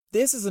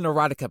This is an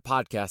erotica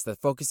podcast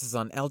that focuses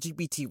on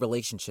LGBT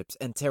relationships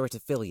and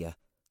teratophilia.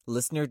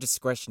 Listener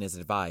discretion is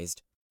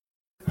advised.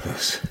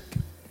 This,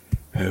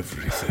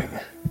 everything.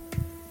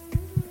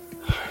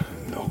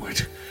 I know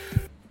it.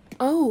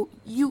 Oh,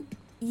 you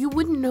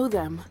wouldn't know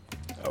them.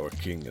 Our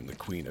king and the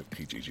queen of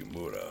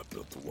Kijijimura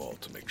built the wall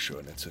to make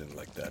sure an incident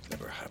like that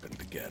never happened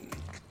again.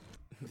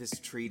 This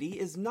treaty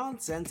is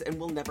nonsense and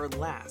will never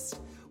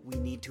last. We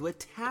need to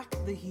attack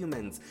the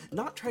humans,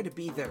 not try to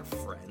be their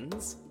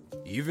friends.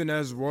 Even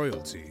as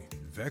royalty,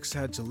 Vex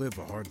had to live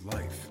a hard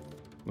life.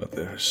 But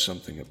there's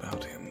something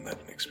about him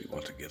that makes me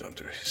want to get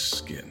under his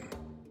skin.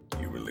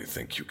 You really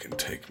think you can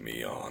take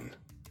me on?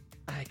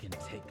 I can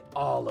take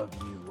all of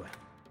you.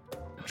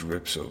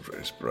 Drips over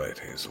his bright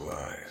hazel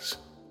eyes.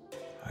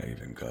 I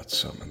even got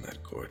some in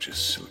that gorgeous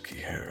silky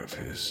hair of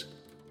his.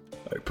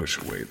 I push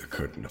away the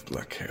curtain of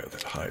black hair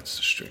that hides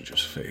the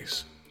stranger's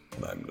face,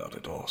 and I'm not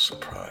at all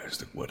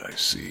surprised at what I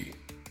see.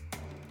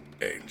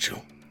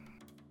 Angel.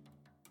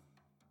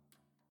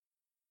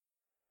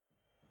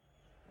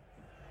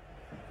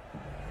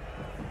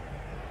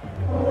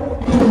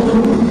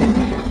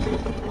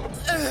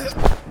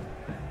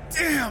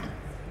 Damn!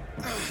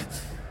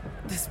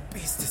 This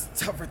beast is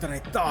tougher than I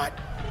thought.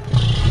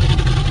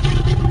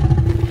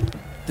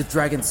 The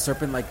dragon's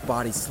serpent-like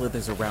body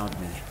slithers around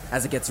me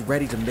as it gets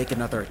ready to make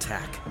another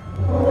attack.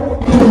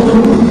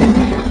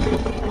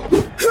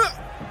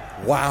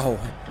 Wow,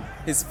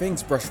 his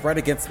fangs brushed right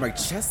against my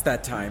chest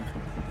that time.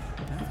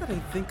 Now that I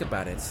think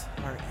about it,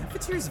 are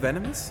amphitheres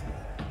venomous?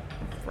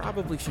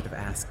 Probably should have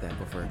asked that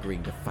before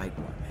agreeing to fight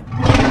one.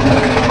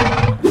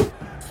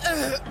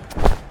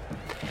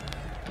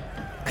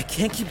 I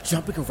can't keep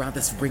jumping around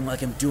this ring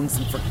like I'm doing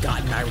some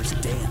forgotten Irish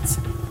dance.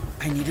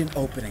 I need an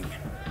opening.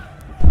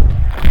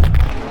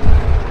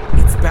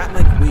 Its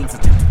bat-like wings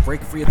attempt to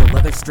break free of the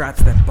leather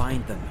straps that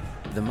bind them.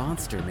 The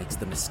monster makes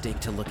the mistake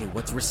to look at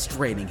what's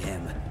restraining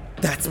him.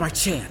 That's my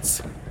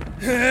chance.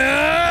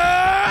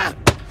 I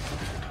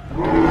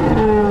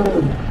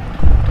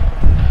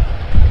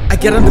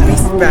get on the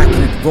beast's back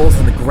and it rolls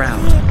on the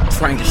ground,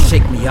 trying to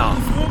shake me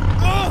off.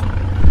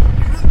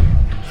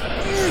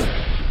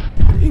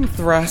 Being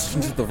thrashed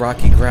into the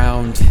rocky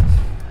ground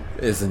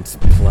isn't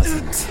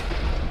pleasant.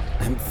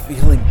 I'm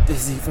feeling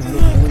dizzy from the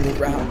rolling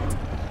around,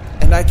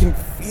 and I can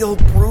feel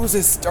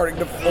bruises starting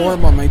to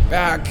form on my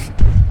back.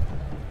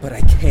 But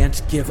I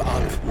can't give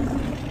up.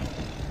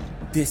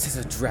 This is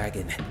a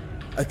dragon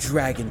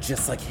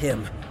just like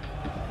him.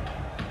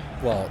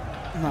 Well,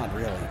 not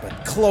really,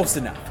 but close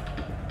enough.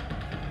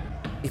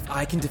 If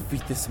I can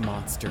defeat this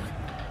monster,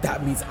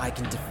 that means I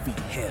can defeat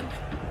him.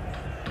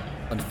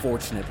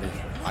 Unfortunately,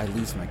 I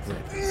lose my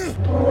grip.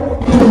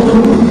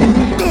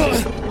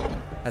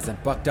 As I'm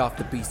bucked off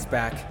the beast's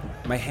back,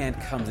 my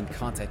hand comes in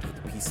contact with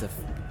a piece of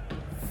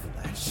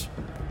flesh.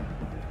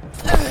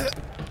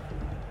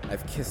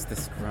 I've kissed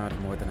this ground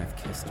more than I've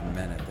kissed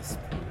men at this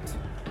point.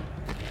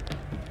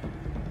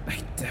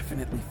 I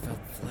definitely felt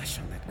flesh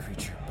on that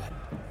creature, but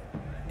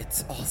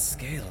it's all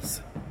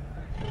scales.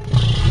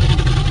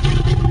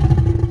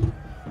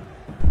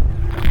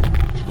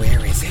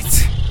 Where is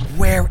it?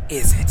 Where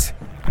is it?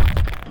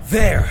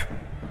 There!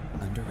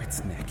 Under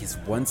its neck is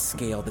one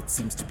scale that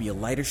seems to be a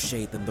lighter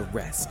shade than the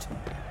rest.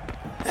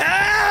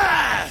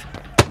 Ah!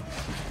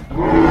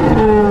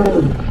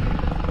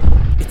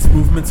 Its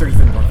movements are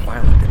even more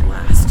violent than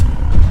last.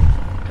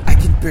 I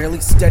can barely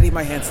steady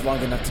my hands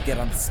long enough to get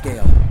on the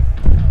scale.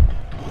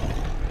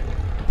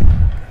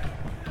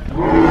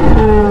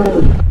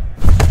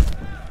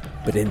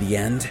 But in the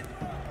end,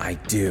 I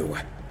do.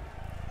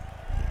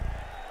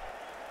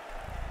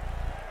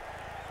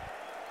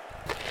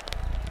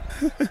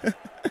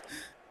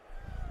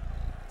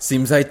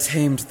 Seems I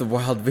tamed the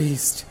wild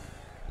beast.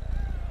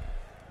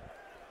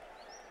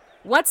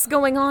 What's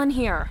going on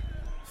here?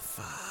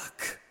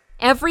 Fuck.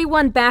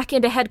 Everyone back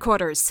into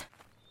headquarters.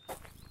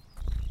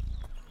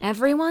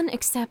 Everyone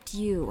except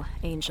you,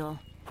 Angel.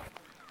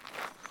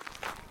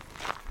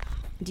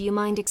 Do you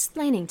mind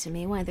explaining to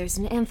me why there's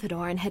an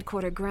amphidor in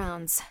headquarter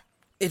grounds?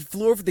 It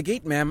flew over the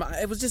gate, ma'am.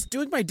 I was just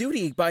doing my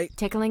duty by...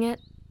 Tickling it?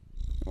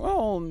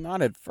 Well,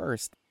 not at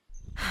first.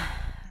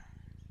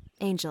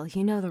 Angel,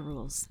 you know the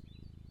rules.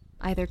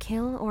 Either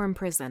kill or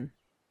imprison.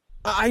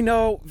 I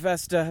know,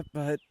 Vesta,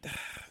 but...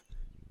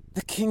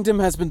 The kingdom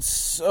has been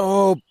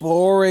so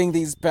boring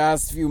these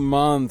past few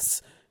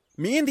months.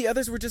 Me and the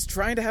others were just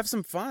trying to have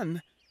some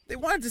fun. They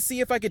wanted to see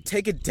if I could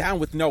take it down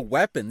with no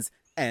weapons,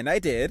 and I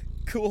did.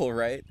 Cool,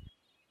 right?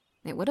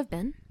 It would have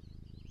been.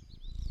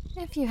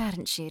 If you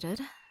hadn't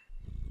cheated.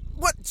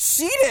 What?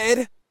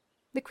 Cheated?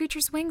 The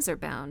creature's wings are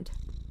bound.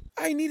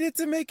 I needed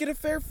to make it a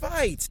fair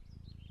fight.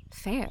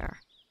 Fair?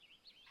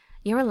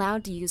 You're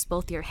allowed to use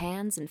both your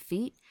hands and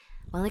feet,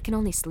 while it can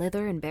only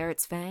slither and bare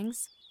its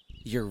fangs?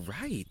 You're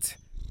right.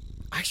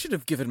 I should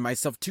have given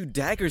myself 2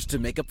 daggers to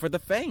make up for the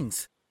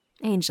fangs.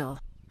 Angel.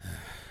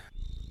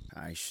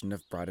 I shouldn't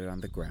have brought it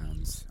on the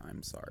grounds.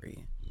 I'm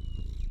sorry.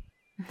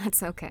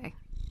 That's okay.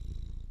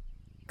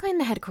 Clean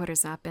the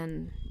headquarters up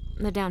and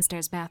the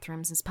downstairs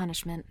bathrooms as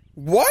punishment.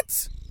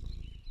 What?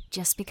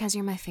 Just because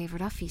you're my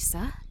favorite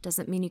Afisa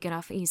doesn't mean you get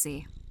off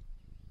easy.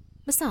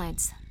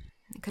 Besides,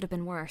 it could have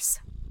been worse.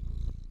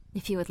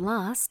 If you had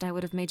lost, I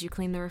would have made you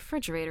clean the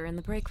refrigerator in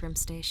the break room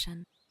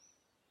station.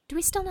 Do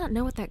we still not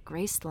know what that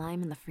gray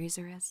slime in the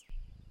freezer is?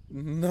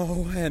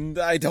 No, and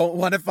I don't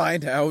want to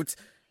find out.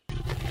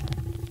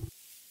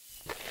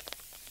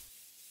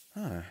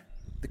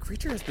 The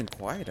creature has been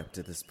quiet up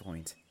to this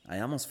point. I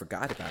almost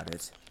forgot about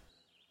it.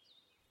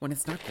 When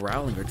it's not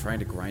growling or trying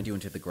to grind you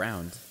into the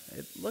ground,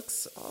 it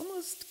looks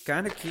almost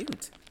kind of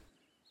cute.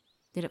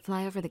 Did it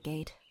fly over the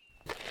gate?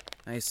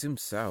 I assume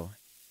so.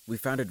 We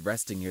found it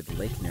resting near the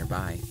lake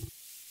nearby.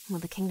 Will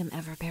the kingdom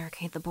ever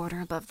barricade the border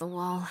above the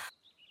wall?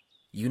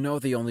 You know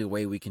the only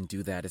way we can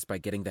do that is by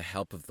getting the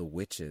help of the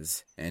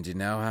witches, and you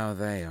know how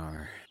they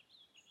are.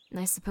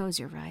 I suppose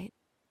you're right.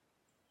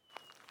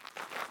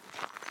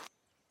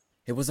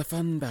 It was a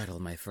fun battle,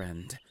 my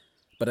friend.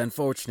 But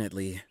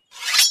unfortunately,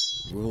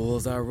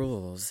 rules are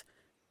rules.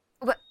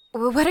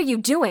 What are you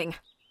doing?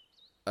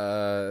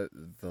 The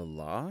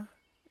law?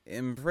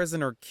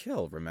 Imprison or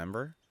kill,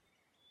 remember?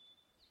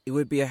 It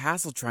would be a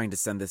hassle trying to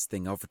send this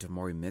thing over to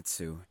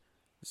Morimitsu,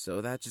 so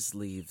that just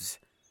leaves...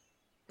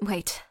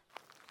 Wait.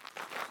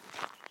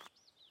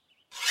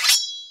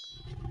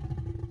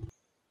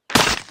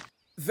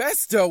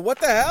 Vesta, what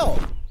the hell?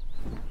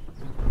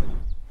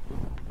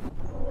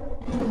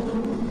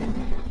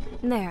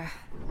 There.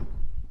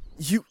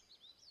 You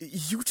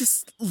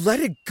just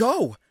let it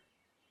go!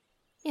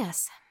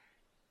 Yes.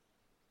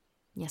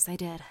 Yes, I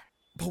did.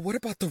 But what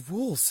about the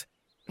rules?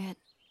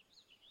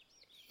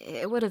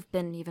 It would have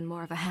been even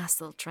more of a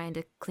hassle trying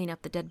to clean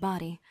up the dead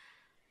body.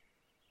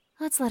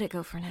 Let's let it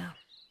go for now.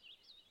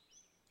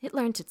 It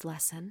learned its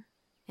lesson,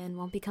 and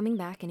won't be coming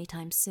back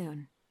anytime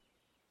soon.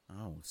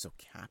 Oh, so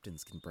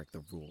captains can break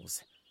the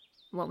rules.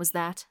 What was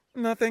that?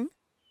 Nothing.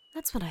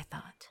 That's what I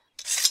thought.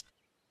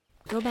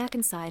 Go back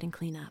inside and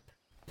clean up.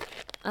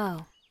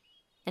 Oh,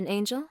 an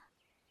angel?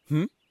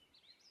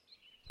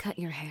 Cut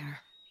your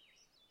hair.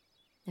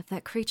 If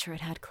that creature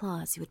had had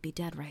claws, you would be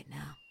dead right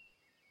now.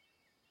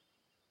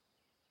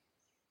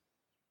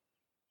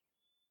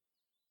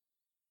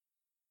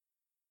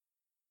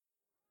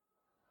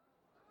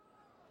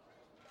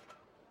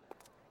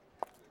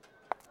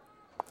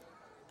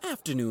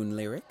 Afternoon,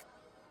 Lyric.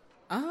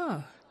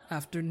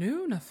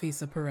 Afternoon,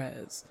 Afisa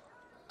Perez.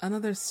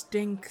 Another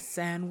stink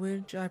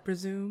sandwich, I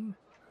presume?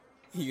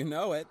 You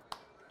know it.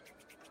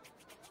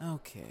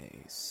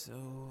 Okay, so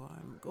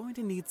I'm going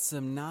to need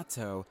some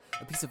natto,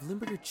 a piece of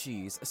Limburger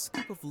cheese, a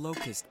scoop of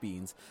locust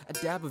beans, a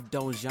dab of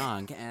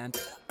doujang, and...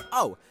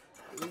 Oh,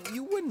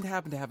 you wouldn't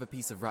happen to have a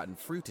piece of rotten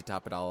fruit to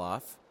top it all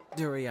off?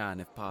 Durian,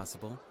 if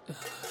possible.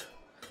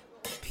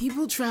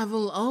 People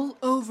travel all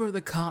over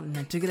the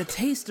continent to get a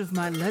taste of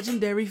my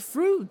legendary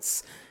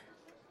fruits.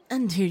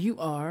 And here you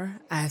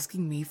are,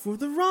 asking me for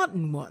the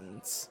rotten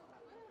ones.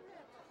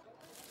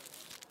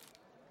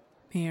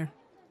 Here.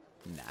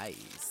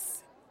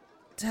 Nice.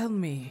 Tell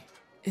me,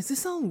 is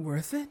this all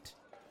worth it?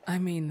 I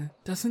mean,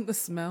 doesn't the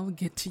smell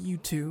get to you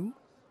too?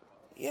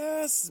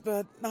 Yes,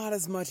 but not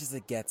as much as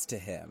it gets to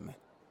him.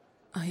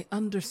 I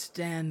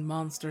understand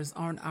monsters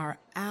aren't our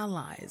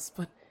allies,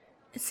 but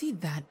is he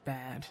that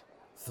bad?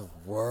 The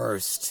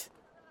worst.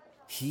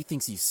 He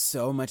thinks he's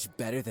so much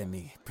better than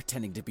me,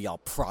 pretending to be all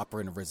proper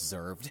and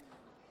reserved.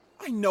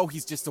 I know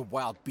he's just a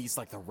wild beast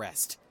like the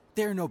rest.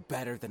 They're no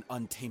better than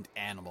untamed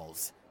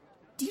animals.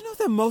 Do you know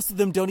that most of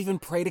them don't even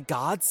pray to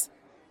gods?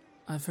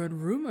 I've heard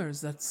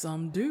rumors that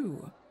some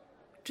do.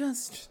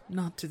 Just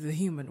not to the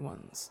human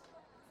ones.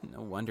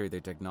 No wonder their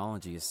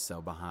technology is so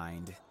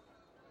behind.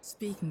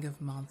 Speaking of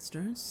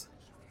monsters...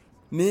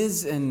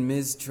 Ms. and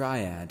Ms.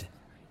 Triad,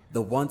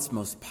 the once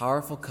most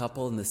powerful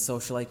couple in the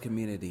socialite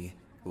community,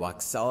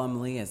 walk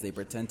solemnly as they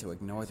pretend to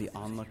ignore the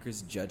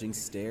onlookers' judging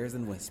stares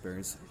and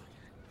whispers.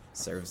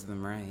 Serves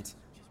them right.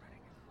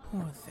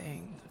 Poor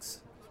things.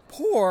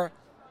 Poor?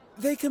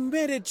 They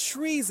committed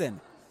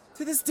treason.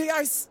 To this day,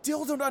 I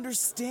still don't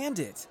understand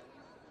it.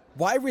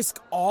 Why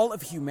risk all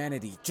of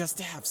humanity just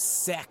to have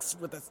sex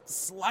with a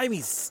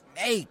slimy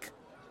snake?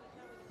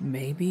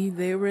 Maybe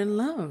they were in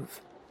love.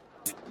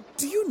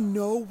 Do you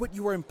know what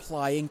you are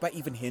implying by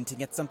even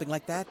hinting at something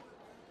like that?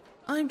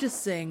 I'm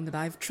just saying that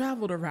I've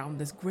traveled around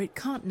this great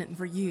continent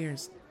for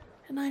years,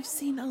 and I've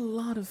seen a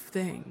lot of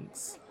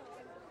things.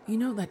 You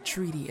know that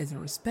treaty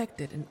isn't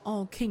respected in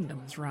all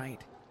kingdoms,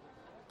 right?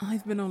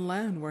 I've been on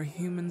land where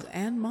humans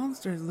and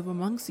monsters live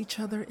amongst each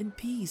other in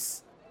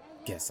peace.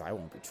 Guess I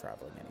won't be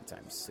traveling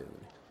anytime soon.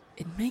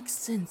 It makes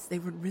sense they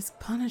would risk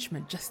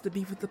punishment just to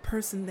be with the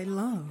person they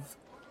love.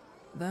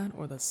 That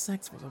or the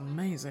sex was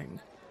amazing.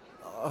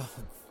 Ugh,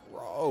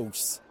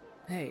 gross.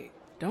 Hey,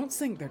 don't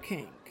sink their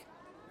kink.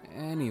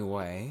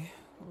 Anyway,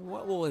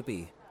 what will it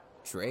be?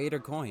 Trade or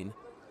coin?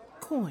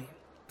 Coin,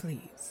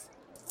 please.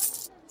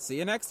 See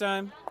you next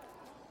time.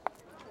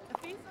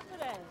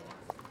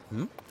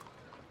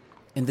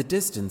 In the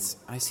distance,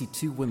 I see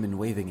two women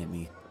waving at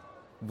me.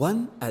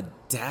 One, a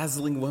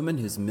dazzling woman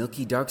whose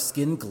milky dark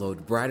skin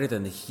glowed brighter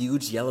than the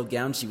huge yellow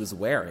gown she was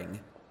wearing.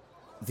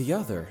 The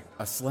other,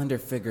 a slender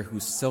figure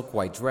whose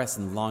silk-white dress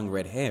and long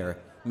red hair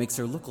makes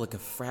her look like a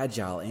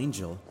fragile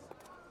angel.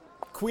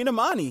 Queen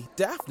Amani,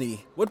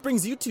 Daphne, what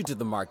brings you two to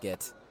the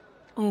market?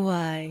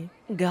 Why,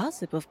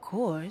 gossip, of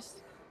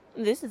course.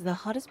 This is the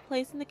hottest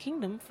place in the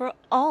kingdom for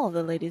all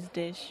the latest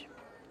dish.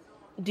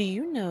 Do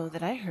you know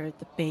that I heard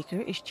the baker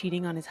is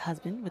cheating on his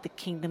husband with the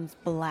kingdom's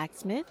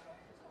blacksmith?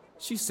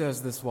 She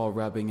says this while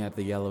rubbing at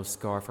the yellow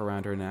scarf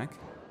around her neck.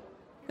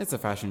 It's a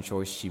fashion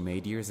choice she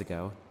made years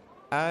ago.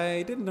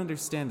 I didn't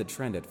understand the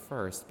trend at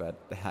first,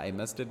 but I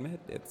must admit,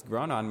 it's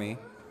grown on me.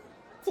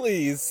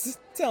 Please,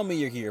 tell me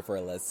you're here for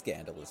a less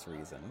scandalous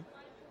reason.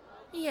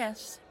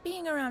 Yes,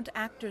 being around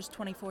actors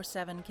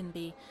 24/7 can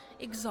be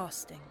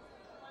exhausting.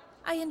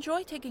 I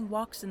enjoy taking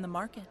walks in the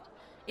market.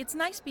 It's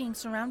nice being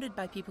surrounded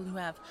by people who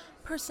have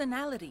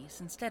personalities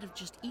instead of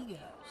just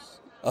egos.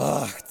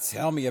 Ugh,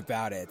 tell me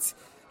about it.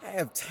 I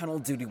have tunnel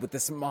duty with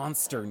this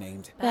monster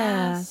named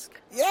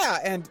Bask. Yeah,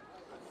 and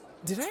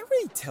did I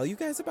already tell you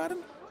guys about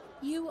him?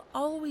 You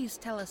always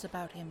tell us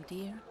about him,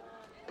 dear.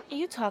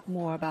 You talk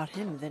more about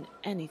him than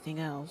anything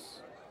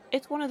else.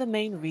 It's one of the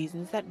main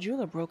reasons that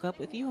Jula broke up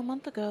with you a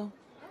month ago.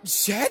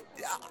 Chet?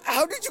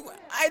 How did you...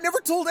 I never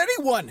told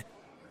anyone!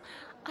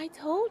 I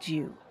told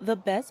you, the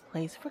best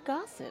place for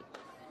gossip.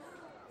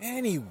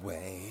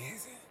 Anyway,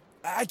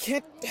 I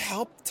can't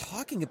help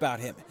talking about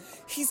him.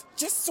 He's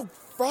just so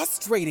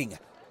frustrating.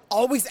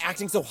 Always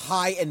acting so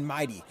high and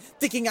mighty,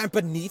 thinking I'm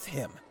beneath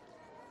him.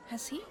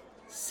 Has he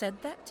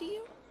said that to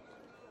you?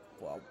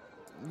 Well,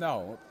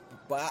 no,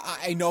 but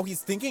I know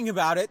he's thinking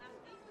about it.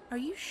 Are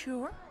you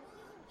sure?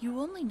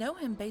 You only know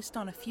him based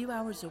on a few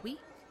hours a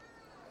week.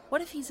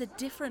 What if he's a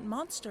different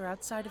monster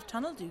outside of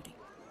tunnel duty?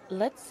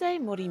 Let's say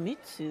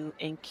Morimitsu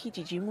and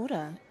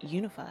Kijijimura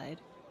unified.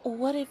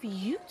 What if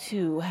you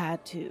two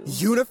had to...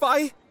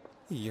 Unify?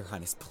 Your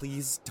Highness,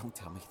 please don't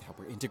tell me that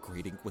we're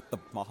integrating with the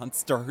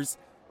monsters.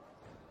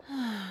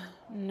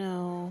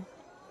 No.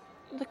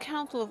 The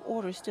Council of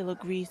Order still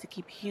agrees to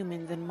keep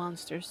humans and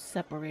monsters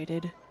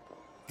separated.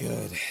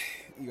 Good.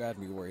 You had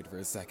me worried for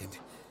a second.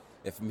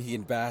 If me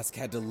and Bask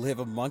had to live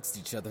amongst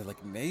each other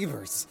like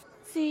neighbors.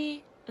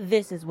 See,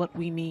 this is what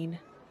we mean.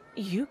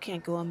 You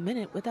can't go a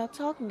minute without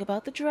talking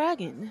about the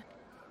dragon.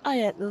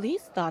 I at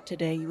least thought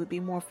today you would be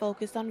more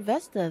focused on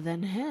Vesta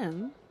than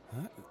him.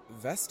 Huh?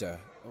 Vesta?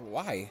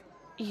 Why?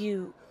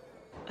 You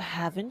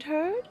haven't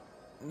heard?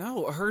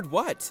 No, heard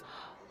what?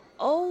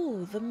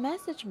 Oh, the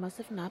message must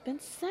have not been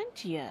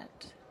sent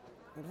yet.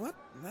 What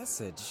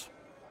message?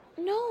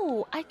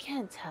 No, I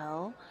can't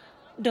tell.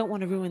 Don't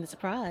want to ruin the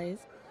surprise.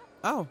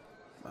 Oh,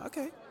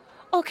 okay.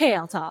 Okay,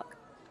 I'll talk.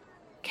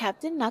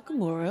 Captain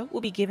Nakamura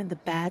will be given the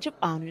Badge of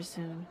Honor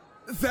soon.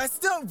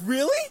 Vesta?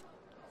 Really?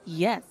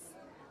 Yes.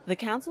 The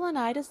council and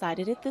I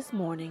decided it this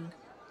morning.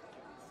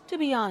 To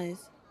be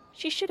honest,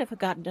 she should have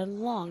forgotten it a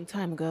long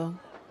time ago.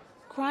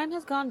 Crime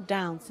has gone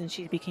down since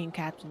she became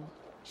captain.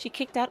 She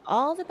kicked out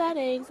all the bad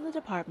eggs in the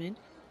department,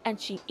 and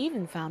she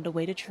even found a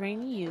way to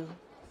train you.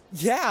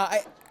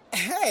 Yeah,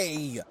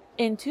 Hey!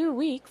 In 2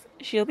 weeks,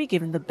 she'll be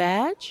given the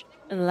badge,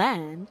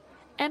 land,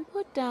 and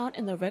put down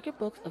in the record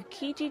books of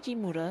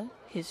Kijijimura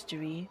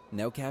history.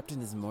 No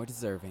captain is more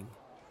deserving.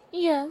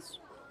 Yes,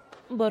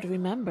 but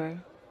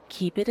remember,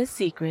 keep it a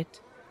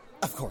secret.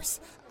 Of course.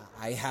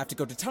 I have to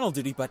go to tunnel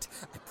duty, but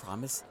I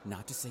promise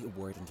not to say a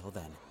word until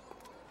then.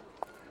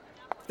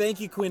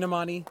 Thank you, Queen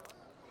Amani.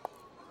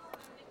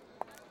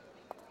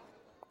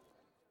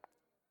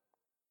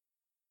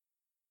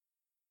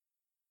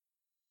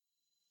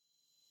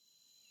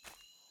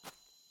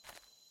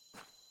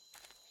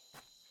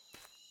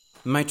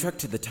 My trek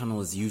to the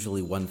tunnel is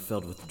usually one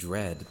filled with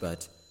dread,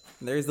 but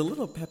there's a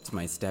little pep to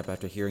my step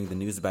after hearing the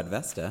news about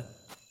Vesta.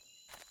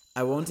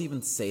 I won't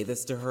even say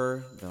this to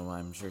her, though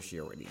I'm sure she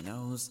already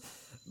knows,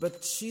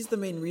 but she's the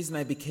main reason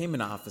I became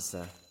an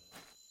officer.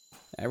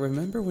 I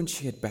remember when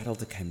she had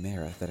battled a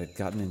chimera that had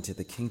gotten into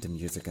the kingdom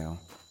years ago.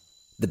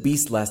 The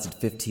beast lasted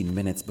 15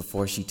 minutes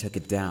before she took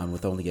it down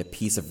with only a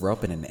piece of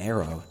rope and an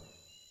arrow.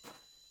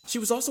 She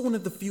was also one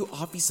of the few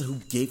officers who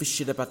gave a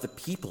shit about the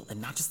people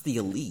and not just the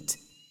elite.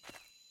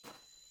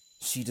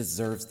 She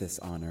deserves this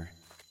honor.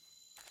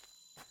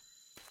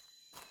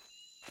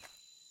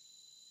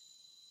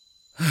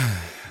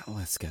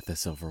 Let's get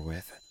this over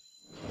with.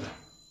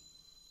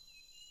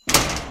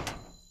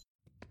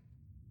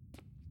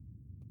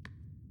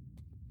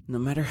 No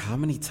matter how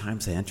many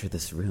times I enter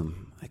this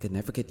room, I could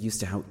never get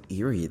used to how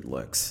eerie it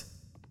looks.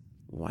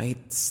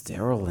 White,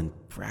 sterile, and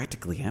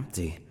practically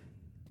empty.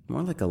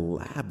 More like a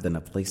lab than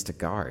a place to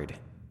guard.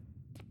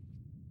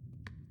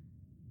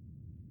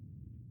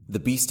 The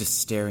beast is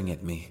staring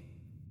at me.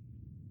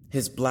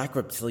 His black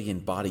reptilian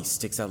body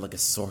sticks out like a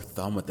sore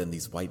thumb within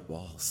these white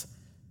walls.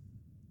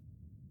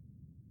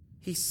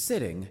 He's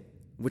sitting,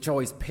 which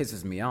always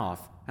pisses me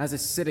off, as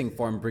his sitting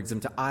form brings him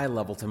to eye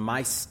level to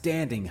my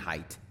standing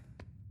height.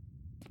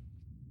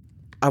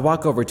 I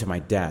walk over to my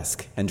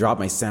desk and drop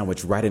my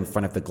sandwich right in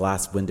front of the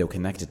glass window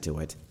connected to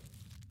it.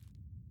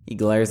 He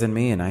glares at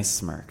me and I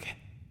smirk.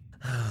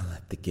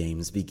 Let the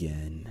games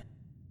begin.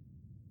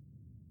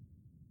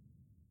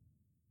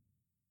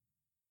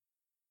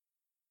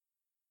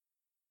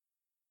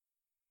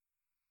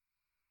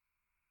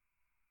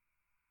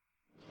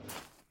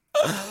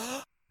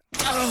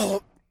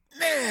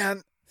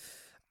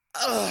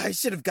 I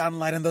should have gotten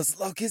light on those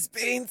locust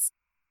beans.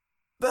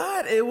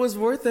 But it was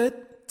worth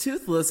it.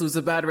 Toothless was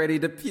about ready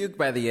to puke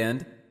by the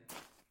end.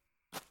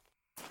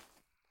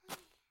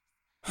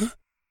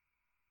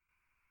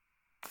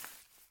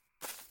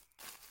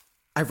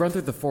 I run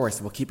through the forest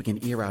while keeping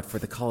an ear out for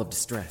the call of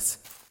distress.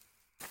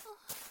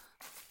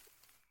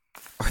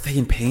 Are they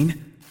in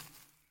pain?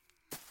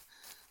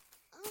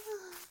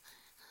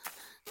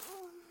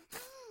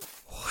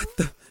 What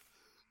the?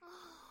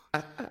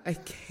 I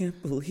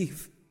can't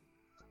believe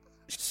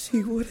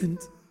she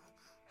wouldn't.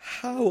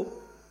 How?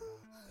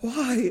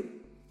 Why?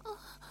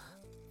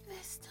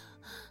 Vesta,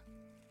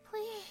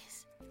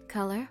 please.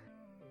 Color?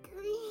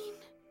 Green.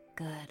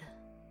 Good.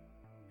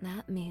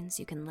 That means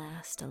you can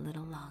last a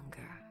little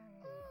longer.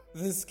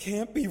 This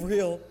can't be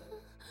real.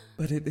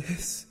 But it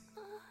is.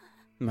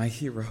 My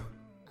hero,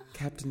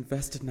 Captain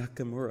Vesta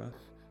Nakamura,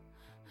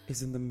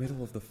 is in the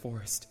middle of the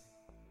forest,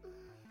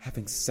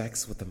 having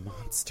sex with a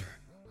monster.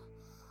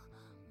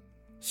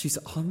 She's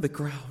on the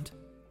ground,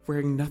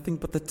 wearing nothing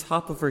but the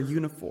top of her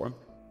uniform.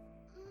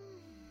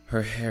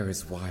 Her hair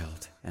is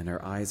wild, and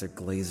her eyes are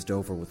glazed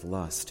over with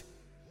lust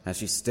as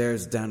she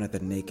stares down at the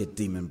naked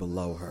demon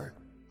below her.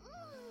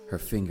 Her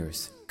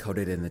fingers,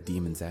 coated in the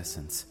demon's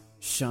essence,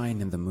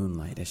 shine in the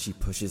moonlight as she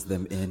pushes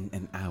them in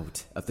and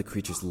out of the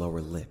creature's lower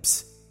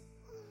lips.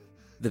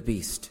 The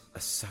beast, a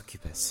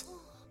succubus,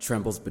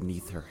 trembles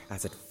beneath her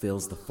as it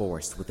fills the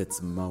forest with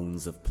its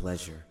moans of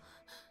pleasure.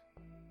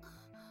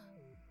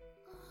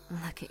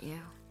 Look at you.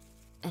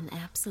 An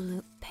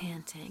absolute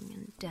panting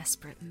and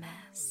desperate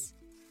mess.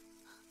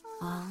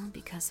 All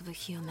because of a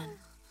human.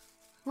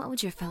 What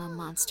would your fellow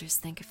monsters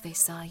think if they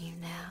saw you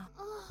now?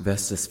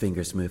 Vesta's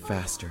fingers move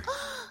faster.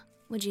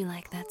 Would you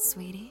like that,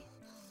 sweetie?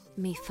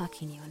 Me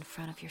fucking you in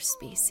front of your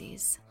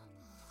species.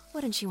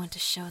 Wouldn't you want to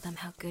show them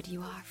how good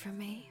you are for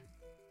me?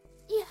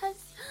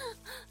 Yes.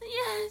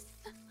 Yes.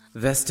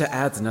 Vesta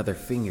adds another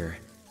finger.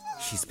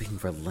 She's being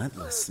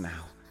relentless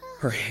now.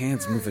 Her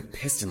hands move at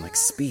piston-like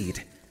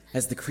speed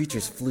as the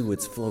creature's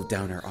fluids flow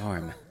down her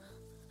arm.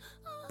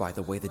 By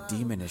the way the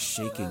demon is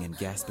shaking and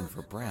gasping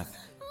for breath,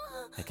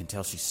 I can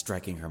tell she's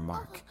striking her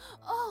mark.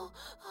 Oh.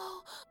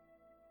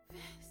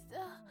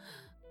 Vesta,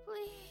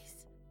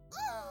 please.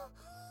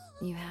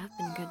 You have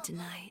been good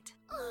tonight.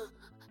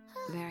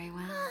 Very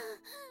well.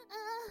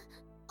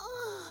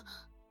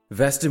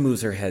 Vesta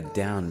moves her head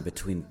down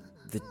between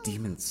the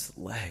demon's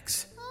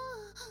legs.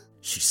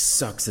 She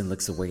sucks and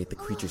licks away at the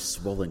creature's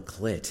swollen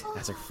clit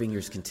as her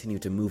fingers continue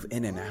to move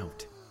in and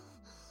out.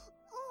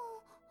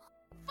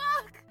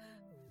 Fuck!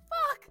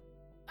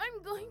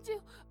 I'm going to...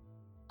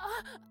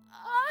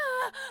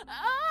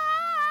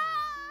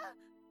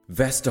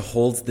 Vesta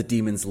holds the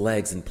demon's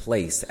legs in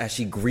place as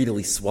she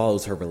greedily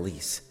swallows her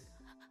release.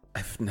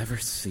 I've never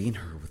seen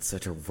her with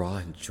such a raw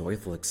and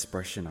joyful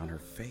expression on her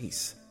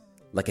face,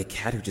 like a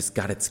cat who just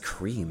got its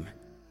cream.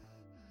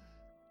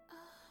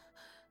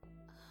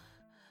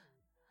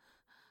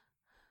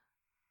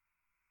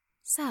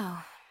 So,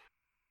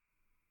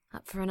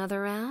 up for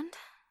another round?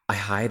 I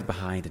hide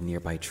behind a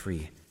nearby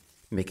tree,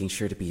 making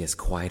sure to be as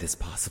quiet as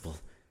possible.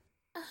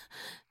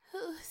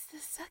 Who's the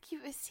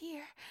succubus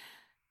here?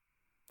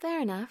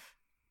 Fair enough.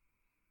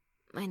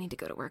 I need to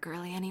go to work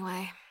early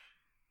anyway.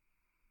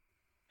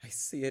 I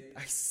see it.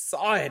 I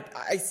saw it.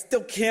 I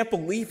still can't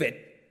believe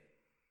it.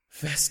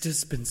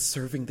 Vesta's been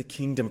serving the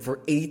kingdom for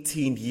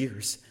 18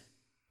 years.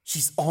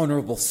 She's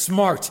honorable,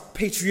 smart,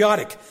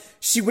 patriotic.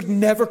 She would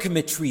never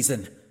commit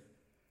treason.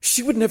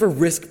 She would never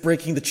risk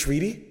breaking the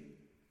treaty.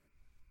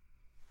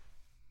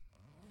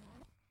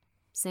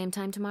 Same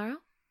time tomorrow?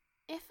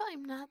 If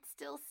I'm not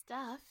still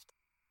stuffed.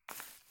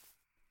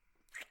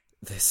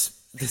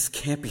 This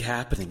can't be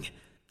happening.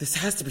 This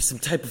has to be some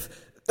type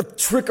of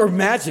trick or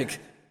magic.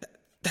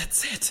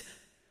 That's it.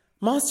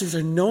 Monsters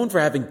are known for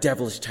having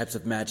devilish types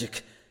of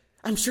magic.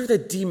 I'm sure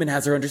that demon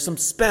has her under some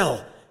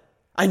spell.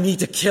 I need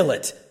to kill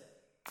it.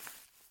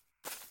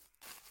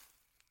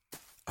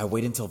 I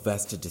wait until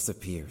Vesta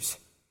disappears.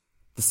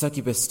 The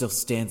succubus still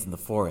stands in the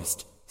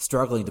forest,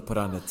 struggling to put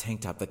on a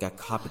tank top that got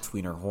caught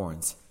between her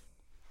horns.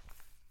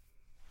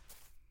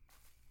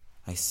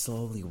 I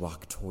slowly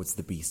walk towards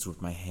the beast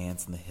with my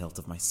hands on the hilt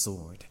of my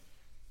sword.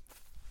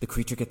 The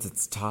creature gets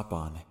its top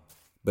on,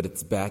 but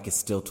its back is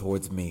still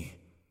towards me.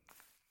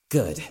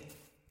 Good.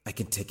 I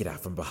can take it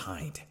out from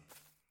behind.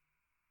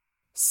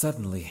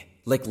 Suddenly,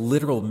 like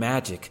literal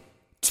magic,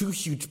 two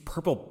huge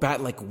purple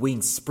bat-like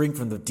wings spring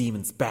from the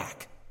demon's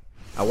back.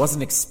 I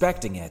wasn't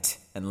expecting it,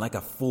 and like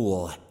a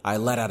fool, I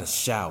let out a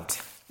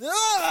shout.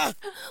 Ah!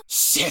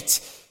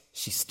 Shit!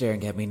 She's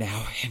staring at me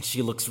now, and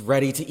she looks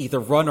ready to either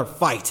run or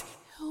fight.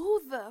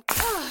 Who the...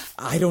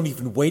 I don't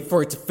even wait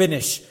for it to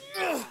finish.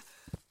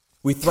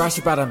 We thrash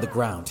about on the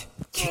ground,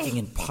 kicking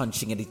and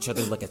punching at each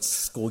other like a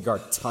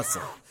schoolyard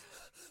tussle.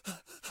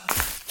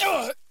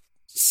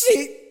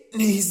 She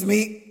knees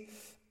me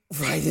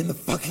right in the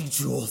fucking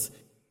jewels.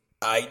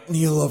 I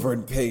kneel over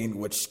in pain,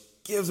 which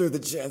gives her the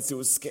chance to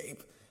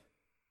escape.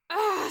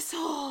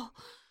 Asshole!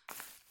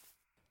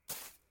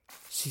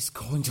 She's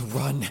going to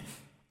run.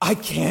 I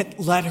can't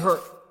let her.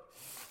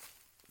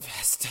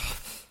 Vesta,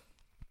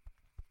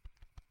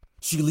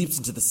 She leaps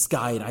into the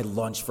sky and I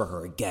lunge for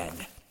her again.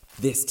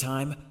 This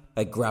time,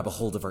 I grab a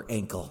hold of her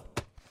ankle.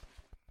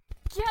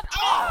 Get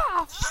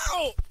off!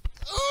 Ow!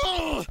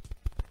 Ugh!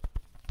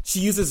 She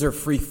uses her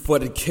free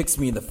foot and kicks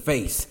me in the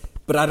face,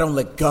 but I don't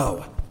let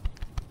go.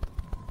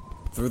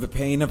 Through the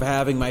pain of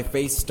having my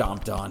face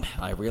stomped on,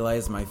 I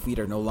realize my feet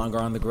are no longer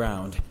on the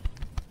ground.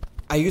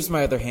 I use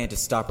my other hand to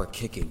stop her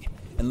kicking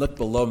and look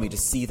below me to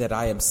see that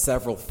I am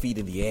several feet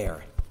in the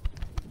air.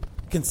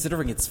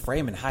 Considering its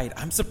frame and height,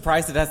 I'm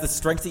surprised it has the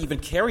strength to even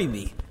carry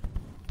me.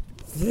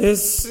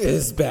 This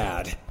is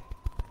bad.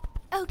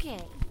 Okay,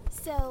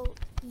 so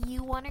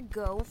you want to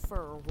go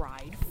for a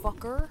ride,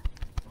 fucker?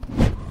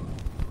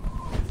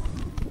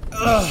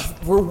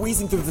 We're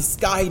wheezing through the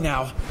sky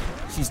now.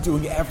 She's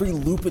doing every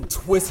loop and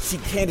twist she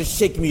can to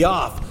shake me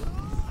off.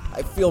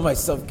 I feel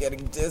myself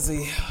getting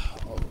dizzy.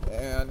 Oh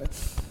man,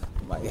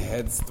 my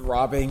head's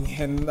throbbing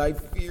and I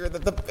fear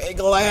that the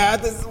bagel I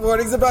had this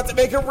morning's about to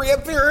make a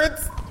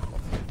reappearance.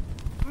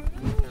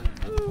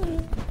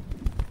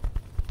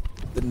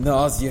 The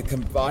nausea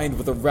combined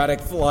with erratic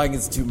flying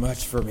is too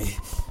much for me.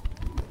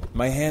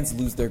 My hands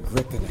lose their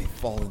grip and I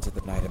fall into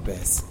the night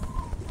abyss.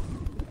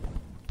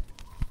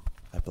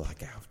 I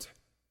black out.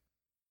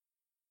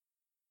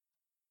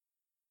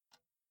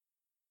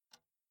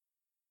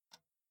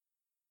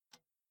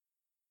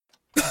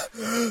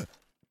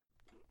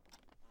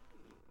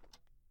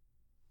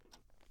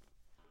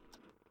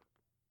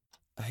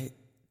 I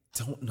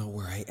don't know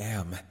where I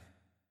am.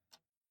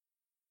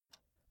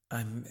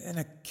 I'm in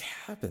a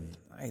cabin,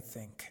 I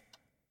think.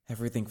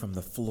 Everything from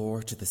the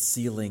floor to the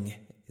ceiling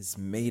is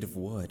made of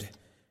wood.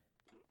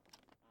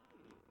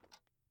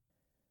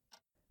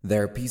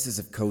 There are pieces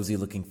of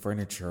cozy-looking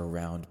furniture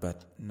around,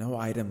 but no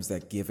items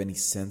that give any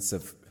sense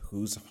of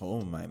whose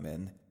home I'm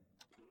in.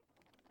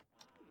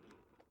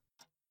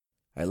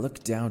 I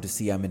look down to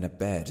see I'm in a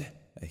bed,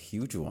 a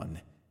huge one,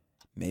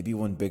 maybe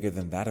one bigger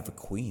than that of a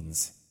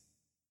queen's.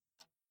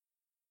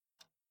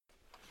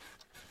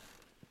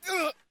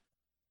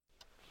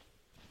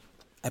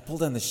 I pull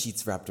down the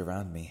sheets wrapped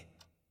around me.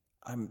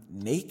 I'm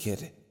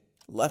naked,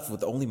 left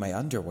with only my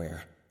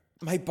underwear.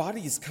 My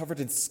body is covered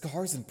in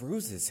scars and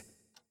bruises.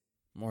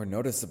 More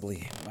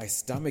noticeably, my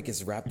stomach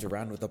is wrapped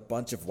around with a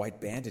bunch of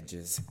white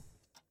bandages.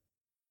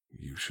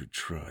 You should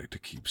try to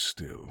keep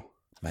still.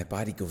 My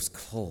body goes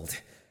cold.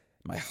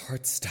 My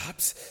heart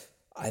stops.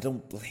 I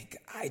don't blink.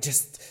 I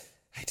just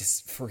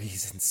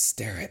freeze and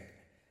stare at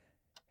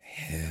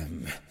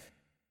him.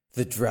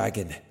 The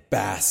dragon,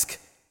 Bask.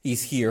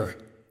 He's here,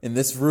 in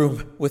this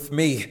room, with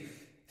me.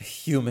 A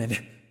human.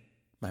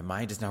 My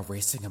mind is now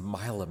racing a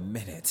mile a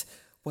minute.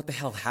 What the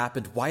hell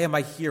happened? Why am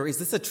I here? Is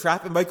this a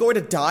trap? Am I going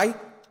to die?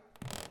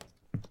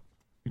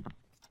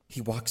 He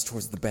walks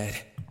towards the bed.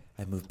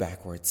 I move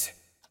backwards.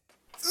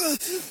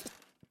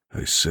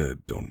 I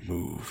said don't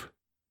move.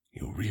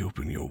 You'll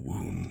reopen your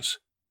wounds.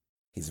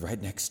 He's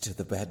right next to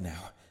the bed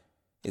now.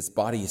 His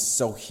body is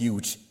so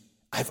huge.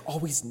 I've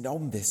always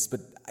known this, but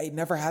I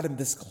never had him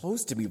this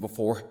close to me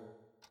before.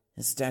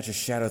 His stature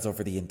shadows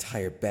over the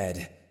entire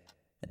bed,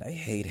 and I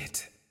hate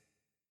it.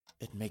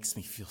 It makes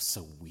me feel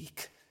so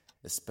weak,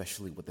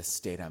 especially with the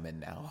state I'm in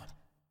now.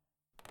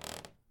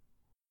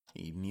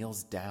 He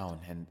kneels down,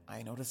 and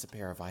I notice a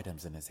pair of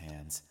items in his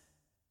hands.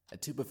 A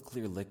tube of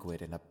clear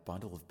liquid and a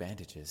bundle of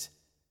bandages.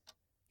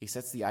 He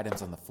sets the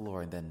items on the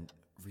floor and then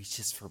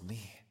reaches for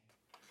me.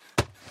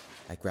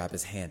 I grab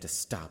his hand to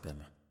stop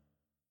him.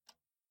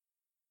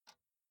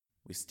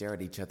 We stare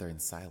at each other in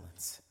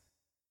silence.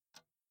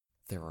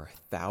 There are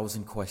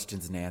 1,000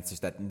 questions and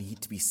answers that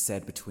need to be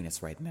said between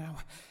us right now.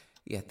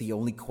 Yet the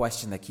only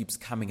question that keeps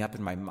coming up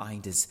in my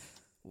mind is,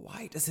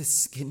 why does his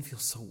skin feel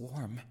so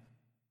warm?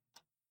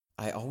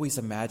 I always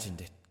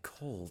imagined it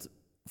cold,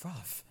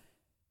 rough,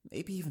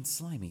 maybe even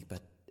slimy,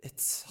 but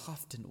it's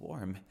soft and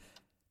warm.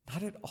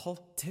 Not at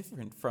all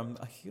different from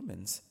a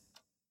human's.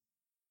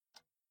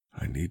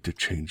 I need to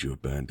change your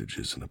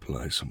bandages and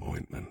apply some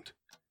ointment.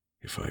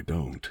 If I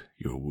don't,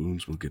 your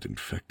wounds will get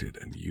infected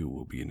and you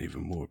will be in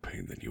even more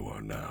pain than you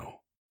are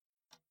now.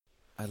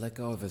 I let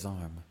go of his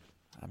arm.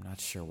 I'm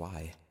not sure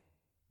why.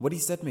 What he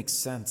said makes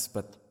sense,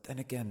 but then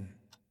again,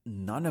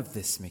 none of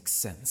this makes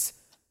sense.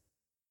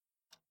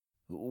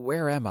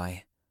 Where am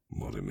I?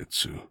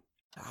 Morimitsu.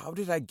 How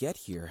did I get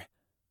here?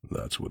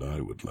 That's what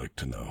I would like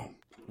to know.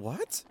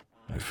 What?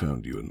 I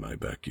found you in my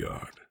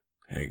backyard,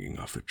 hanging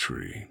off a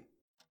tree.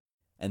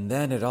 And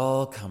then it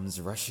all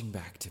comes rushing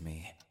back to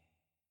me.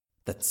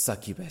 That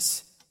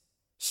succubus.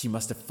 She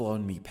must have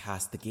flown me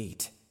past the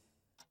gate.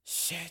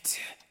 Shit.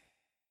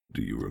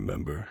 Do you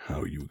remember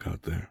how you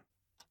got there?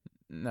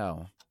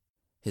 No.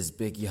 His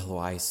big yellow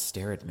eyes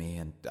stare at me,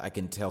 and I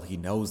can tell he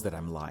knows that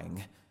I'm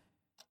lying.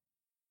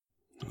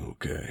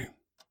 Okay.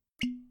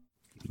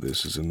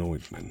 This is an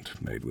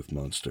ointment made with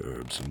monster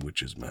herbs and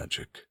witch's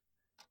magic.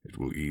 It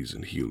will ease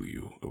and heal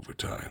you over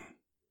time.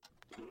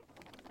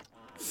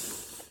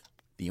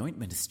 The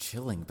ointment is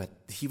chilling, but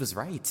he was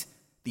right.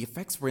 The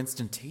effects were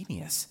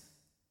instantaneous.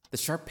 The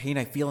sharp pain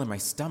I feel in my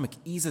stomach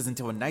eases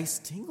into a nice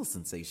tingle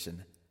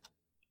sensation.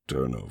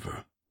 Turn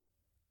over.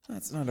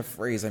 That's not a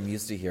phrase I'm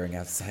used to hearing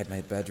outside my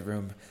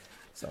bedroom,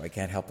 so I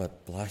can't help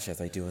but blush as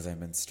I do as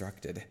I'm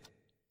instructed.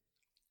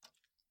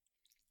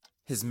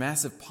 His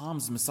massive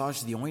palms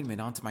massage the ointment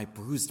onto my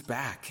bruised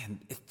back, and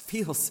it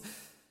feels...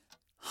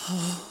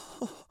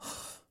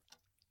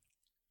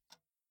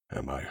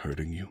 Am I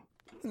hurting you?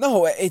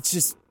 No, it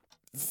just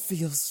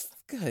feels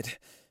good.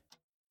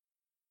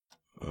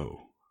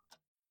 Oh.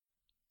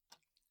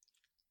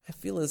 I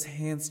feel his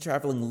hands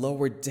traveling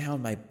lower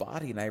down my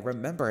body, and I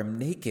remember I'm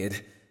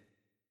naked.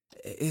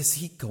 Is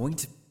he going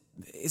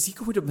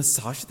to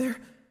massage there?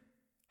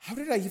 How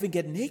did I even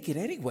get naked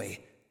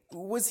anyway?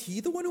 Was he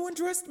the one who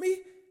undressed me?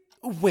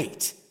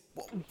 Wait,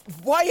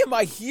 why am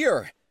I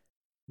here?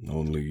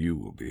 Only you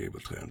will be able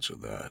to answer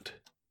that.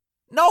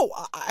 No,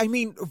 I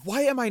mean,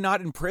 why am I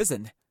not in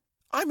prison?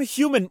 I'm a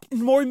human,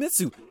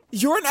 Morimitsu.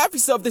 You're an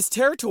officer of this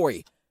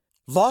territory.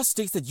 Law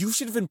states that you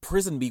should have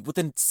imprisoned me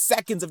within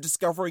seconds of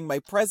discovering my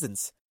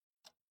presence.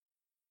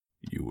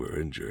 You were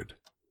injured.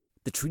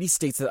 The treaty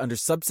states that under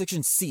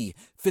subsection C,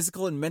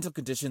 physical and mental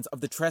conditions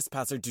of the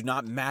trespasser do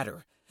not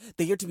matter.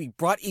 They are to be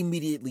brought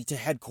immediately to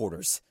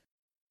headquarters.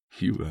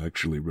 You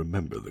actually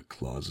remember the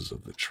clauses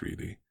of the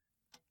treaty?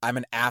 I'm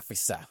an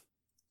officer.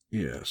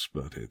 Yes,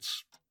 but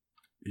it's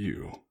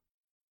you.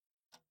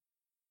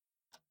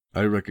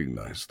 I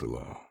recognize the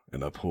law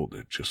and uphold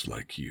it just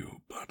like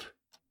you, but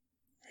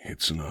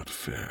it's not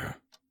fair.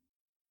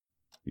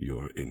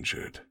 You're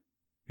injured.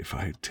 If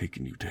I had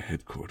taken you to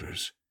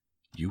headquarters,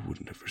 you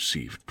wouldn't have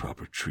received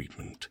proper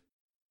treatment,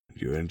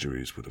 and your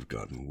injuries would have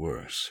gotten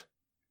worse,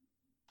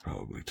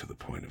 probably to the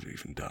point of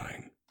even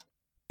dying.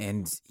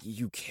 And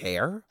you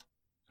care?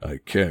 I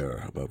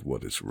care about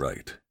what is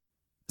right.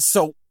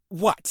 So,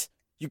 what?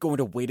 You're going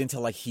to wait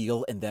until I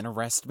heal and then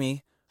arrest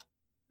me?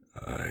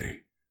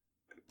 I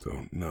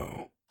don't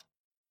know.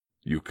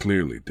 You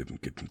clearly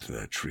didn't get into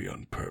that tree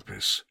on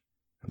purpose,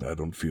 and I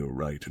don't feel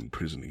right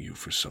imprisoning you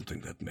for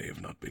something that may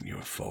have not been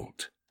your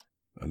fault.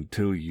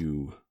 Until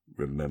you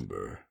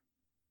remember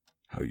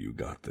how you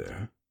got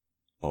there,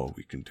 all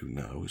we can do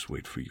now is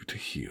wait for you to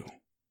heal.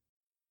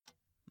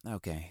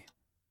 Okay,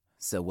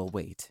 so we'll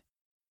wait.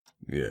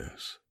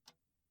 Yes,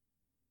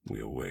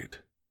 we'll wait.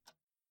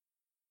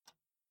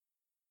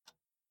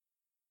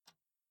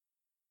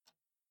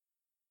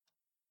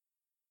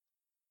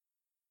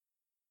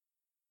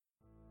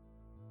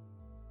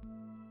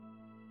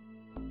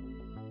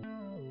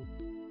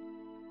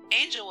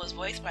 Angel was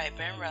voiced by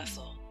Ben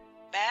Russell,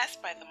 Bass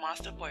by the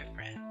Monster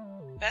Boyfriend,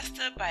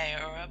 Vesta by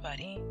Aurora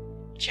Buddy,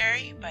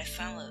 Cherry by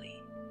Sun Lily,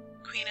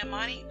 Queen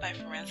Amani by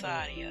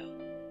Forenza Audio,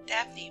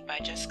 Daphne by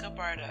Jessica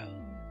Bardo,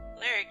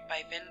 Lyric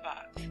by Vin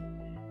Box,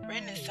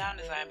 written and sound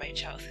design by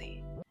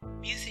Chelsea.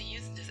 Music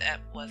used in this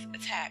ep was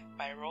Attack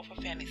by Roll for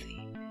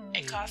Fantasy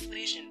and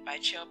Constellation by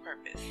Chill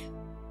Purpose.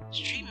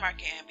 Street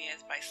Market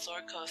Ambience by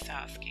Sword Coast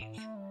Soundscapes.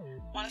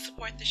 Want to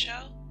support the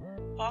show?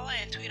 Follow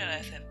and tweet at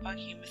us at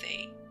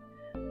FuckHumans8.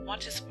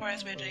 Want to support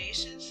us with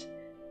donations?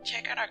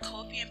 Check out our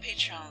Ko-fi and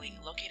Patreon link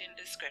located in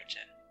the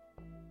description.